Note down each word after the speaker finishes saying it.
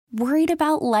Worried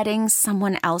about letting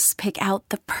someone else pick out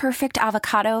the perfect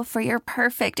avocado for your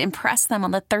perfect impress them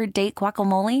on the third date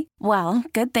guacamole? Well,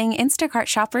 good thing Instacart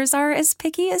shoppers are as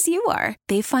picky as you are.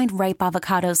 They find ripe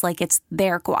avocados like it's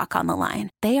their guac on the line.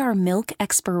 They are milk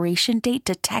expiration date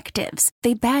detectives.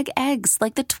 They bag eggs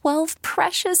like the 12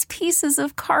 precious pieces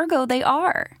of cargo they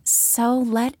are. So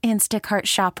let Instacart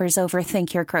shoppers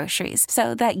overthink your groceries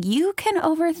so that you can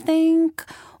overthink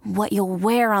what you'll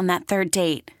wear on that third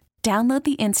date. Download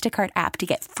the Instacart app to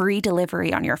get free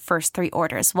delivery on your first 3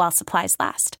 orders while supplies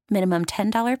last. Minimum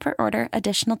 $10 per order.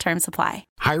 Additional terms apply.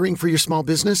 Hiring for your small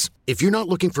business? If you're not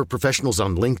looking for professionals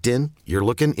on LinkedIn, you're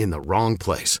looking in the wrong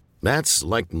place. That's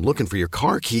like looking for your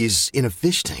car keys in a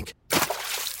fish tank.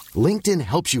 LinkedIn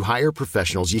helps you hire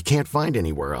professionals you can't find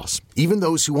anywhere else, even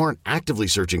those who aren't actively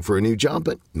searching for a new job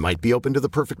but might be open to the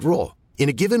perfect role. In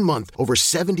a given month, over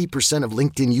 70% of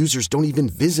LinkedIn users don't even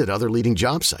visit other leading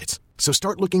job sites. So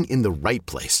start looking in the right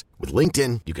place. With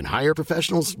LinkedIn, you can hire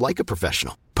professionals like a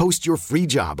professional. Post your free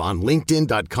job on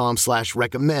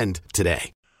linkedin.com/recommend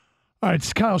today. All right,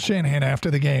 it's Kyle Shanahan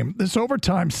after the game. This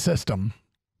overtime system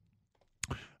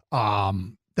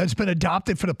that's been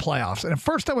adopted for the playoffs. And at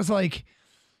first I was like,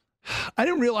 I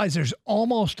didn't realize there's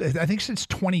almost, I think since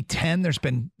 2010, there's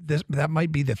been this, that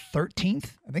might be the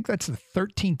 13th. I think that's the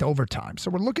 13th overtime. So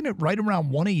we're looking at right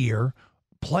around one a year,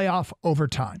 playoff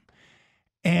overtime.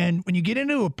 And when you get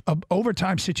into a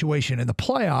overtime situation in the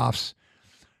playoffs,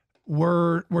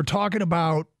 we're talking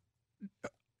about,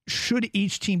 should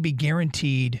each team be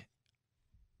guaranteed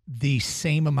the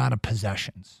same amount of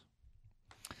possessions?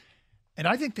 And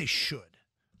I think they should,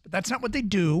 but that's not what they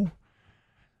do.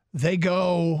 They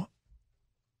go,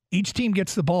 each team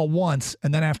gets the ball once,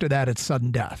 and then after that, it's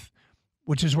sudden death,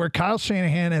 which is where Kyle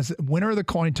Shanahan, as winner of the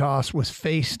coin toss, was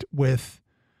faced with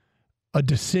a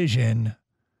decision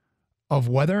of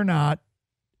whether or not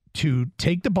to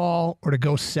take the ball or to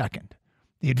go second.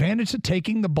 The advantage of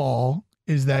taking the ball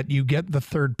is that you get the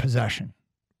third possession,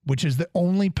 which is the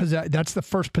only that's the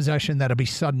first possession that'll be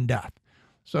sudden death.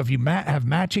 So if you have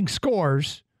matching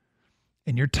scores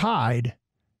and you're tied,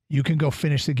 you can go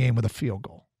finish the game with a field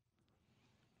goal.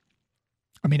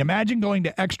 I mean, imagine going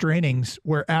to extra innings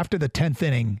where after the 10th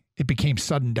inning, it became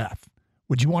sudden death.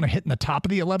 Would you want to hit in the top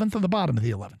of the 11th or the bottom of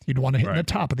the 11th? You'd want to hit in the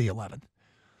top of the 11th.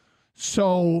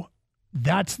 So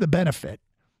that's the benefit.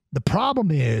 The problem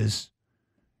is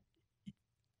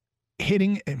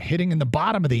hitting in the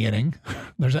bottom of the inning.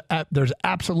 There's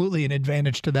absolutely an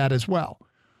advantage to that as well.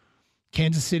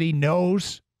 Kansas City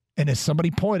knows, and as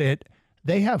somebody pointed,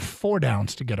 they have 4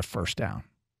 downs to get a first down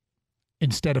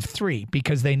instead of 3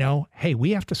 because they know, hey,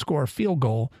 we have to score a field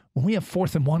goal when we have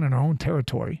 4th and 1 in our own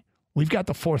territory. We've got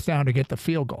the 4th down to get the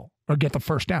field goal or get the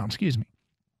first down, excuse me.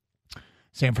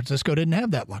 San Francisco didn't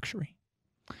have that luxury.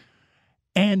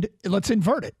 And let's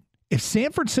invert it. If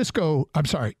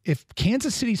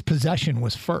Kansas City's possession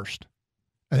was first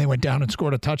and they went down and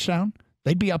scored a touchdown,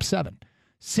 they'd be up 7.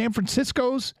 San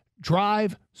Francisco's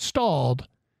drive stalled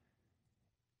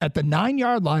at the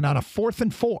 9-yard line on a 4th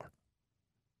and 4.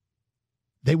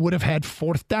 They would have had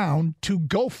 4th down to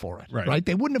go for it, right?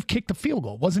 They wouldn't have kicked the field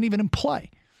goal. It wasn't even in play.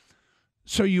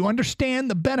 So you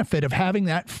understand the benefit of having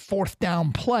that 4th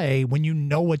down play when you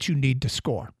know what you need to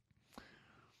score.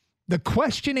 The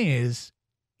question is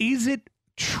it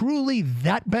truly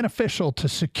that beneficial to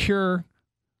secure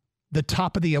the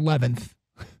top of the 11th,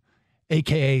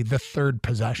 a.k.a. the third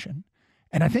possession?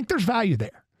 And I think there's value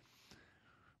there.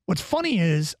 What's funny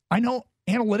is I know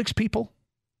analytics people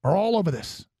are all over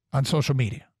this on social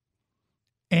media.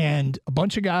 And a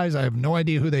bunch of guys, I have no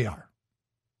idea who they are,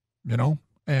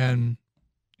 and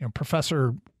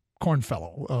Professor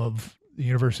Cornfellow of the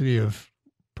University of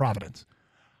Providence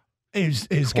is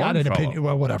got an opinion.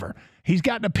 Well, whatever. He's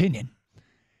got an opinion.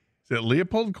 Is it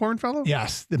Leopold Cornfellow?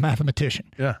 Yes, the mathematician.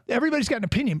 Yeah. Everybody's got an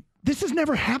opinion. This has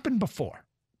never happened before.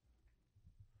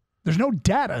 There's no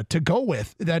data to go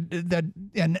with that,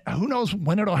 and who knows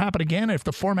when it'll happen again, if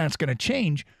the format's going to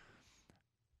change.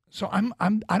 So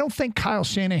I don't think Kyle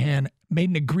Shanahan made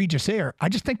an egregious error. I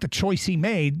just think the choice he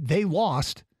made, they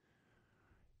lost.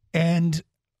 And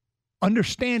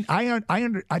understand,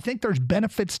 I think there's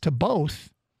benefits to both,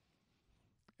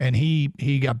 and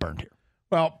he got burned here.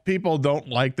 Well, people don't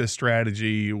like the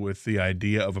strategy with the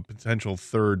idea of a potential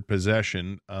third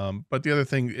possession. But the other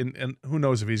thing, and who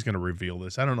knows if he's going to reveal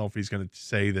this. I don't know if he's going to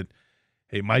say that,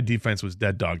 hey, my defense was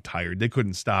dead dog tired. They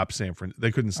couldn't stop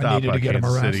They couldn't stop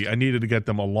Kansas City. I needed to get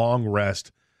them a long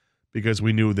rest because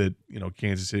we knew that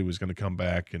Kansas City was going to come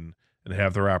back and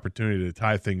have their opportunity to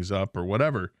tie things up or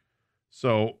whatever.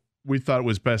 So we thought it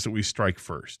was best that we strike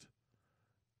first.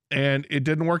 And it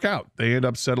didn't work out. They end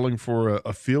up settling for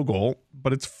a field goal,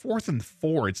 but it's 4th and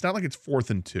 4. It's not like it's 4th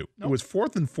and 2. Nope. It was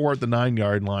 4th and 4 at the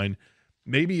 9-yard line.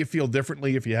 Maybe you feel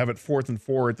differently if you have it 4th and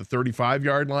 4 at the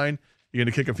 35-yard line. You're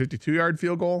going to kick a 52-yard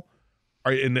field goal.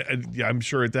 All right, and I'm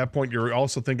sure at that point you're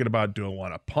also thinking about, do I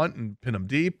want to punt and pin them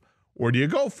deep, or do you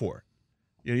go for it?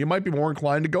 You might be more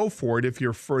inclined to go for it if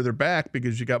you're further back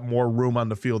because you got more room on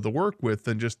the field to work with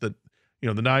than just the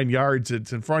 9 yards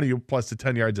that's in front of you plus the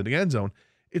 10 yards in the end zone.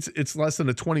 It's less than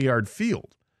a 20-yard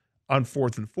field on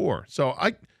 4th and 4. So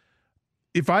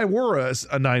if I were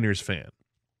a Niners fan,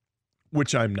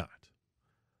 which I'm not,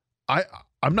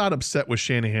 I'm not upset with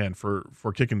Shanahan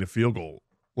for kicking the field goal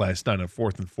last night on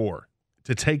 4th and 4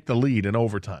 to take the lead in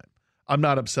overtime. I'm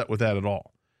not upset with that at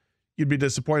all. You'd be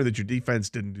disappointed that your defense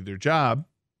didn't do their job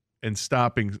in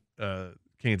stopping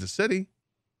Kansas City,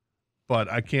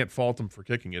 but I can't fault them for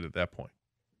kicking it at that point.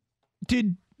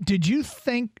 Do you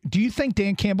think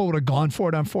Dan Campbell would have gone for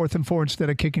it on 4th and 4 instead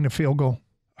of kicking the field goal?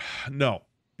 No,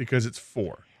 because it's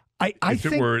 4.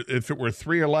 If it were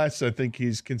 3 or less, I think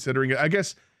he's considering it. I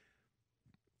guess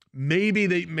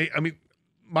maybe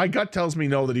my gut tells me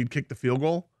no, that he'd kick the field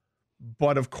goal,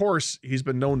 but of course he's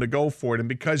been known to go for it. And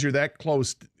because you're that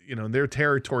close, in their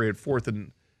territory at 4th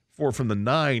and 4 from the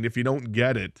 9, if you don't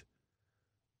get it,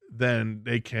 then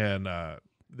they can,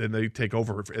 then they take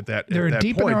over at that point.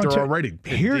 They're already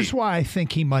Here's deep. why I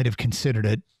think he might have considered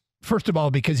it. First of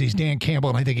all, because he's Dan Campbell,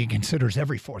 and I think he considers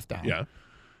every 4th down. Yeah.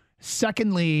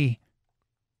 Secondly,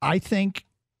 I think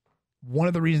one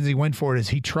of the reasons he went for it is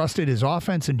he trusted his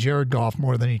offense and Jared Goff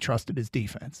more than he trusted his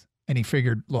defense. And he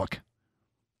figured, look,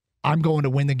 I'm going to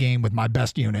win the game with my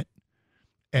best unit,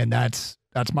 and that's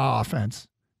my offense,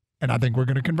 and I think we're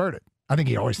going to convert it. I think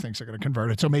he always thinks they're going to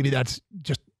convert it. So maybe that's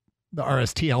just the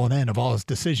RSTLN of all his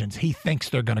decisions. He thinks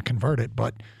they're going to convert it,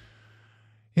 but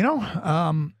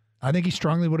I think he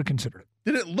strongly would have considered it.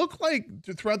 Did it look like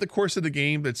throughout the course of the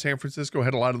game that San Francisco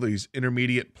had a lot of these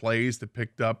intermediate plays that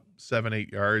picked up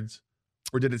 7-8 yards?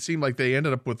 Or did it seem like they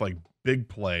ended up with like big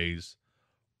plays,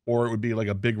 or it would be like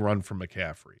a big run from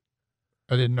McCaffrey?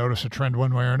 I didn't notice a trend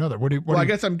one way or another. I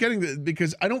guess I'm getting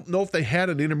because I don't know if they had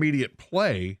an intermediate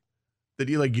play that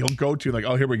you'll go to, like,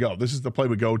 oh, here we go. This is the play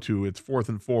we go to. It's 4th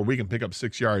and 4. We can pick up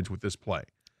 6 yards with this play.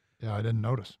 Yeah, I didn't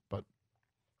notice, but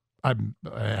and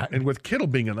with Kittle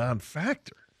being a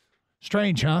non-factor.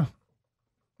 Strange, huh?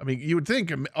 I mean, you would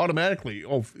think automatically,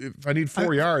 if I need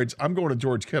 4 yards, I'm going to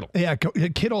George Kittle. Yeah,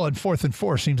 Kittle on 4th and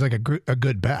 4 seems like a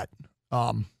good bet.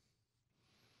 But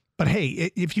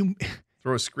hey, if you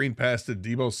throw a screen pass to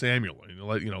Deebo Samuel and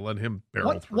let him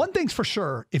barrel through. One thing's for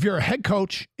sure, if you're a head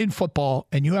coach in football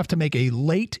and you have to make a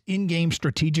late in-game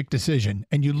strategic decision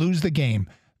and you lose the game,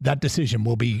 that decision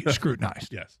will be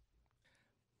scrutinized. Yes.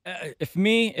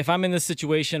 If I'm in this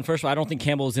situation, first of all, I don't think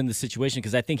Campbell is in this situation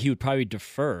because I think he would probably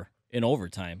defer in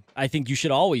overtime. I think you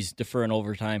should always defer in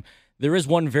overtime. There is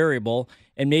one variable,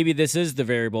 and maybe this is the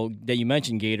variable that you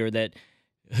mentioned, Gator, that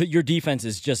your defense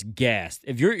is just gassed.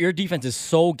 If your defense is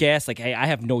so gassed, like, hey, I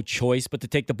have no choice but to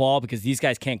take the ball because these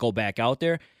guys can't go back out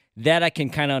there, that I can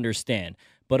kind of understand.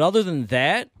 But other than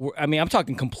that, I'm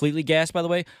talking completely gassed, by the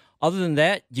way. Other than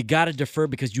that, you got to defer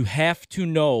because you have to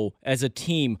know as a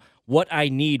team what I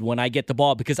need when I get the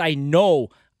ball because I know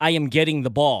I am getting the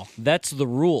ball. That's the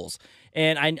rules.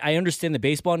 And I understand the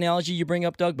baseball analogy you bring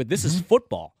up, Doug, but this is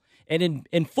football. And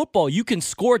in football, you can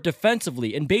score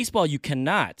defensively. In baseball, you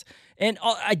cannot. And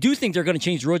I do think they're going to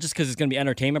change the rules just because it's going to be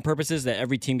entertainment purposes, that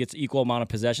every team gets equal amount of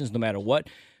possessions no matter what.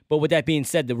 But with that being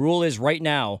said, the rule is right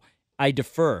now, I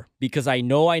defer because I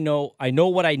know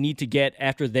what I need to get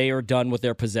after they are done with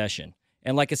their possession.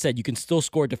 And like I said, you can still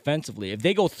score defensively. If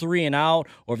they go 3 and out,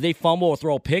 or if they fumble or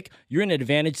throw a pick, you're in an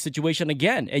advantage situation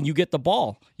again, and you get the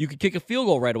ball. You could kick a field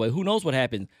goal right away. Who knows what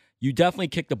happens? You definitely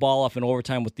kick the ball off in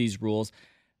overtime with these rules,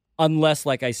 unless,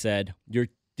 like I said, your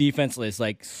defense is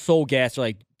like so gassed, or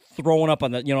like throwing up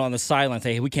on the sideline,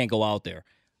 say, hey, we can't go out there.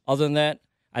 Other than that,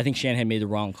 I think Shanahan made the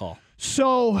wrong call.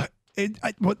 So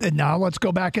now let's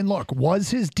go back and look.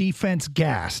 Was his defense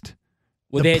gassed?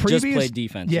 Well, they had just played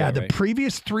defense. Yeah, the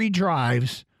previous 3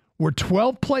 drives were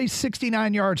 12 plays,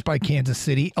 69 yards by Kansas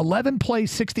City, 11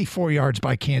 plays, 64 yards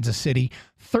by Kansas City,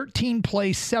 13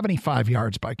 plays, 75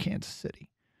 yards by Kansas City.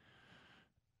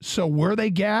 So were they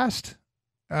gassed?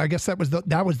 I guess that was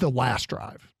the last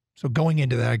drive. So going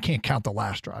into that, I can't count the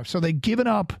last drive. So they've given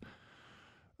up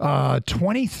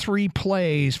 23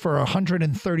 plays for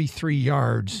 133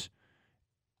 yards,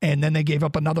 and then they gave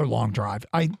up another long drive.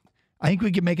 I think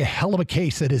we could make a hell of a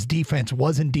case that his defense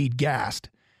was indeed gassed,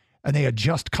 and they had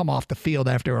just come off the field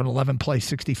after an 11-play,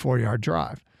 64-yard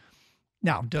drive.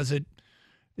 Now,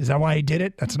 is that why he did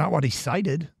it? That's not what he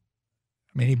cited.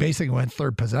 I mean, he basically went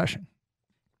third possession.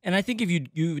 And I think if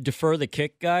you defer the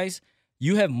kick, guys,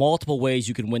 you have multiple ways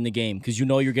you can win the game because you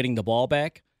know you're getting the ball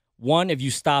back. One, if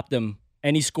you stop them,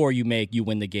 any score you make, you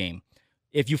win the game.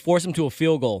 If you force them to a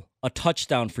field goal, a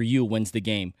touchdown for you wins the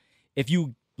game. If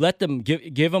you let them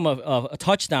give them a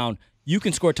touchdown, you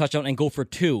can score a touchdown and go for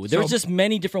two. There's just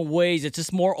many different ways. It's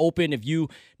just more open if you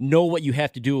know what you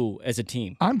have to do as a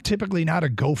team. I'm typically not a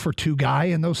go for two guy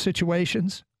in those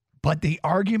situations, but the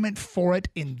argument for it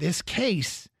in this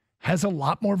case has a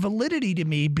lot more validity to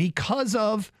me because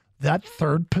of that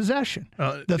third possession.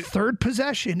 The third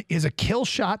possession is a kill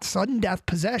shot, sudden death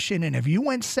possession, and if you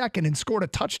went second and scored a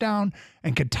touchdown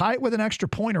and could tie it with an extra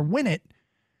point or win it.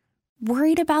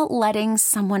 Worried about letting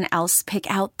someone else pick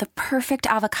out the perfect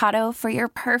avocado for your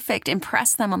perfect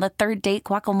impress them on the third date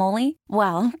guacamole?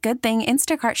 Well, good thing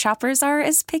Instacart shoppers are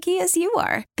as picky as you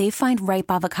are. They find ripe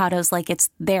avocados like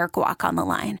it's their guac on the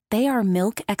line. They are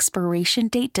milk expiration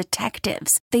date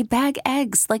detectives. They bag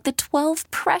eggs like the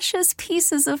 12 precious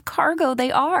pieces of cargo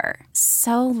they are.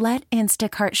 So let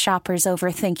Instacart shoppers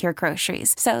overthink your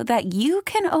groceries so that you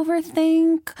can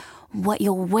overthink what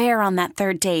you'll wear on that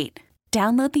third date.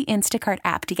 Download the Instacart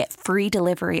app to get free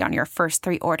delivery on your first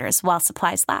 3 orders while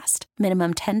supplies last.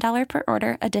 Minimum $10 per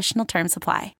order. Additional terms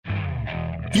apply.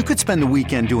 You could spend the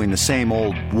weekend doing the same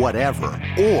old whatever,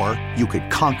 or you could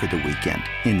conquer the weekend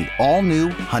in the all-new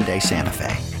Hyundai Santa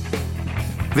Fe.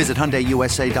 Visit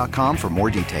HyundaiUSA.com for more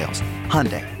details.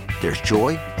 Hyundai, there's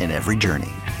joy in every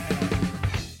journey.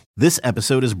 This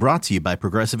episode is brought to you by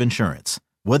Progressive Insurance.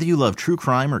 Whether you love true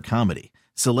crime or comedy,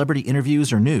 celebrity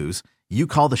interviews or news, you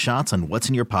call the shots on what's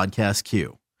in your podcast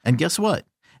queue. And guess what?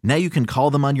 Now you can call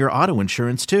them on your auto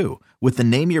insurance too with the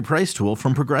Name Your Price tool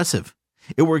from Progressive.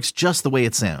 It works just the way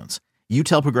it sounds. You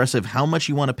tell Progressive how much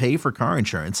you want to pay for car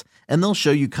insurance, and they'll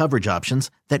show you coverage options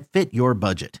that fit your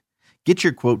budget. Get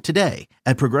your quote today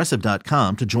at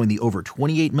Progressive.com to join the over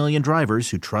 28 million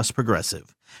drivers who trust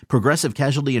Progressive. Progressive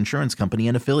Casualty Insurance Company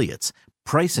and Affiliates.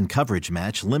 Price and coverage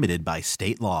match limited by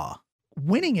state law.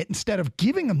 Winning it instead of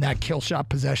giving them that kill shot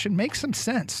possession makes some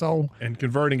sense. So, and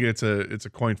converting it's a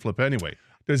coin flip anyway.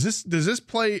 Does this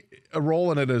play a role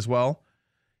in it as well?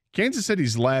 Kansas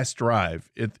City's last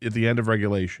drive at the end of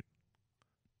regulation.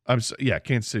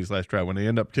 Kansas City's last drive when they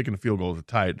end up kicking a field goal to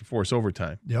tie it to force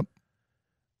overtime. Yep.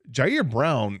 Jair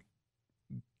Brown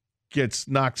gets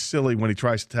knocked silly when he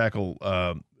tries to tackle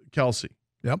Kelsey.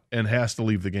 Yep. And has to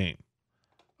leave the game.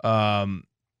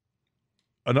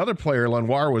 Another player,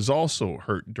 Lenoir, was also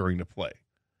hurt during the play.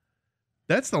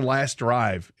 That's the last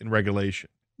drive in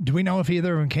regulation. Do we know if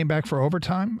either of them came back for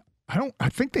overtime? I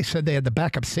think they said they had the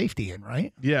backup safety in,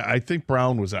 right? Yeah, I think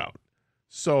Brown was out.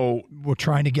 So we're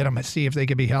trying to get them to see if they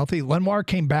could be healthy. Lenoir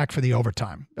came back for the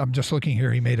overtime. I'm just looking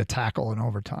here. He made a tackle in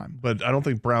overtime. But I don't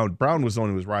think Brown was the one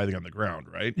who was writhing on the ground,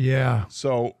 right? Yeah.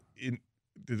 So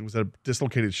was that a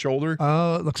dislocated shoulder?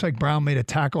 Oh, it looks like Brown made a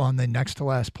tackle on the next to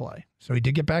last play. So he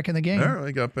did get back in the game. Yeah,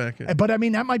 he got back in. But, I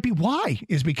mean, that might be why,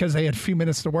 is because they had a few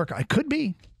minutes to work. It could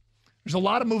be. There's a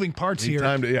lot of moving parts here.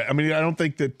 I don't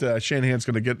think that Shanahan's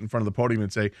going to get in front of the podium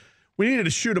and say, we needed to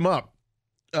shoot him up,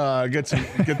 get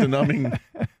the numbing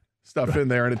stuff in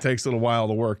there, and it takes a little while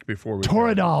to work before we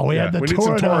Toradol. We had the Toradol. Need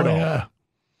some Toradol. Yeah.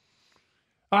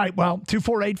 All right, well,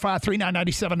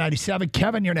 248-539-9797.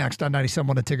 Kevin, you're next on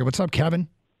 97 a Ticket. What's up, Kevin?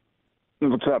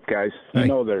 What's up, guys? Hey. You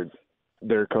know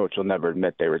their coach will never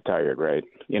admit they retired, right?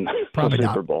 Probably the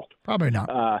not. Super Bowl. Probably not.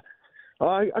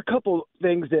 A couple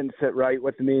things didn't sit right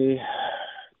with me.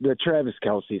 The Travis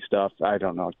Kelce stuff, I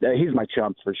don't know. He's my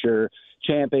chump for sure.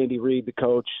 Champ, Andy Reid, the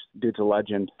coach, dude's a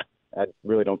legend. I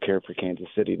really don't care for Kansas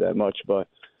City that much, but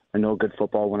I know good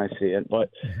football when I see it.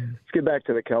 But let's get back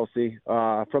to the Kelce.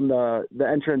 From the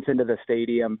entrance into the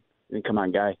stadium, I mean, come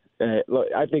on, guy. Look,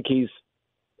 I think he's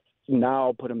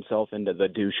now put himself into the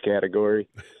douche category.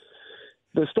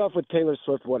 The stuff with Taylor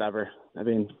Swift, whatever. I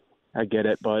mean, I get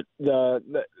it, but the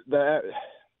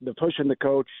pushing the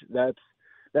coach, that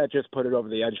just put it over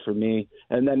the edge for me.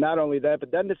 And then not only that,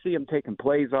 but then to see him taking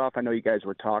plays off. I know you guys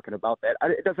were talking about that.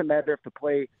 It doesn't matter if the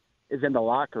play is in the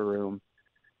locker room.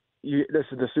 This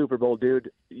is the Super Bowl,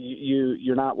 dude.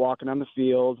 You're not walking on the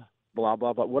field. Blah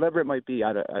blah blah. Whatever it might be,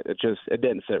 it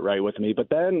didn't sit right with me. But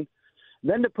then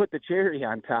to put the cherry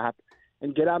on top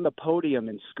and get on the podium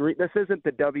and scream. This isn't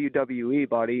the WWE,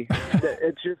 buddy.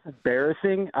 It's just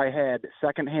embarrassing. I had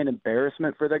secondhand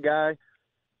embarrassment for the guy.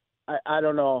 I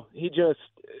don't know. He just,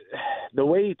 the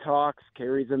way he talks,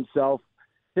 carries himself.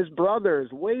 His brother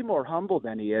is way more humble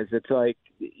than he is. It's like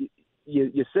you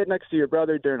sit next to your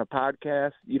brother during a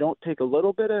podcast. You don't take a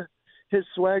little bit of his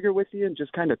swagger with you and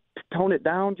just kind of tone it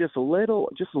down just a little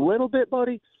bit,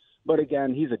 buddy. But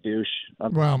again, he's a douche.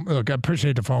 Well, look, I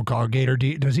appreciate the phone call, Gator.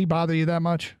 Does he bother you that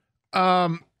much?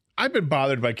 I've been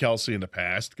bothered by Kelce in the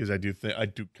past because I do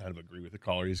kind of agree with the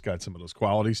caller. He's got some of those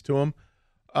qualities to him.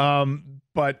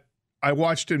 But I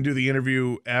watched him do the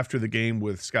interview after the game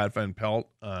with Scott Van Pelt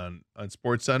on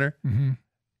SportsCenter. Mm-hmm.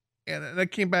 And I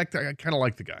came back to, I kind of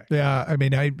like the guy. Yeah, I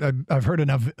mean, I've heard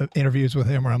enough interviews with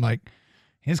him where I'm like,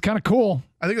 he's kind of cool.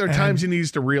 I think there are times he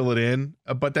needs to reel it in,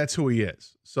 but that's who he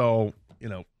is. So,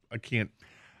 I can't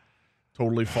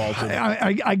totally fault him.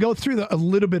 I go through a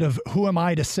little bit of who am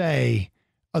I to say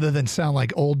other than sound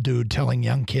like old dude telling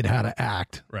young kid how to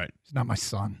act. Right. He's not my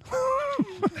son.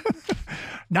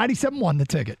 97.1 The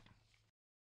Ticket.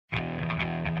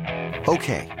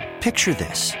 Okay, picture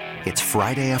this. It's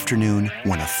Friday afternoon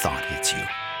when a thought hits you.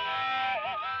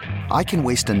 I can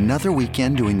waste another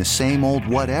weekend doing the same old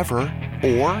whatever,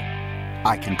 or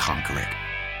I can conquer it.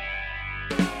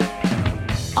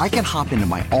 I can hop into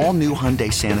my all-new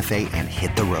Hyundai Santa Fe and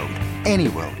hit the road. Any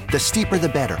road. The steeper, the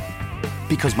better.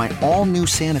 Because my all-new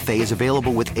Santa Fe is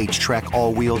available with H-Track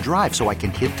all-wheel drive, so I can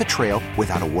hit the trail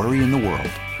without a worry in the world.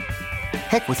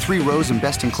 Heck, with 3 rows and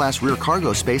best-in-class rear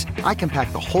cargo space, I can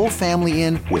pack the whole family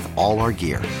in with all our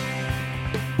gear.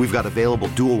 We've got available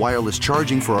dual wireless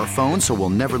charging for our phones, so we'll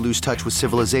never lose touch with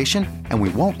civilization, and we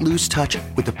won't lose touch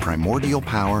with the primordial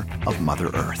power of Mother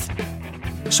Earth.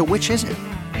 So which is it?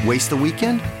 Waste the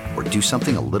weekend or do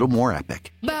something a little more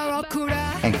epic?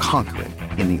 And conquer it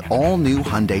in the all-new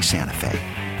Hyundai Santa Fe.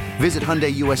 Visit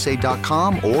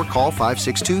HyundaiUSA.com or call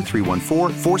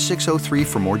 562-314-4603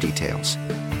 for more details.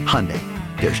 Hyundai,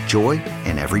 there's joy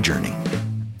in every journey.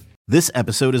 This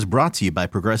episode is brought to you by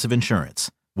Progressive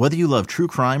Insurance. Whether you love true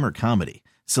crime or comedy,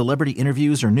 celebrity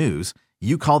interviews or news,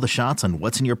 you call the shots on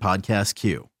what's in your podcast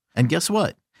queue. And guess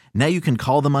what? Now you can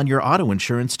call them on your auto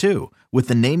insurance too with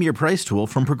the Name Your Price tool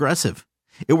from Progressive.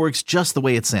 It works just the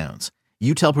way it sounds.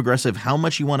 You tell Progressive how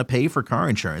much you want to pay for car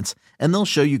insurance, and they'll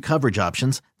show you coverage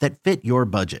options that fit your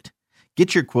budget.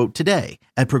 Get your quote today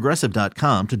at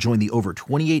Progressive.com to join the over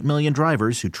 28 million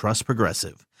drivers who trust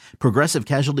Progressive. Progressive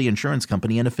Casualty Insurance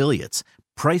Company and Affiliates.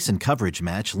 Price and coverage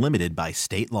match limited by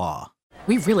state law.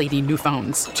 We really need new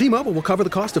phones. T-Mobile will cover the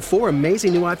cost of 4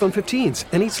 amazing new iPhone 15s,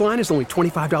 and each line is only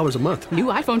 $25 a month. New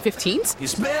iPhone 15s?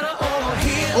 It's better over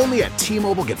here. Only at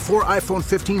T-Mobile, get 4 iPhone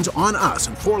 15s on us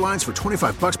and 4 lines for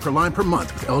 $25 per line per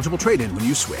month with eligible trade-in when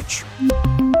you switch.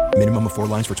 Minimum of 4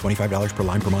 lines for $25 per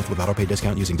line per month with autopay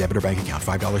discount using debit or bank account.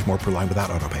 $5 more per line without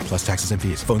autopay, plus taxes and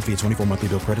fees. Phone fee at 24 monthly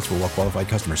bill credits for well-qualified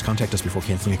customers. Contact us before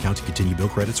canceling account to continue bill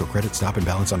credits or credit stop and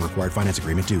balance on required finance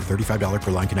agreement due. $35 per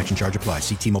line connection charge applies.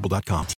 See T-Mobile.com.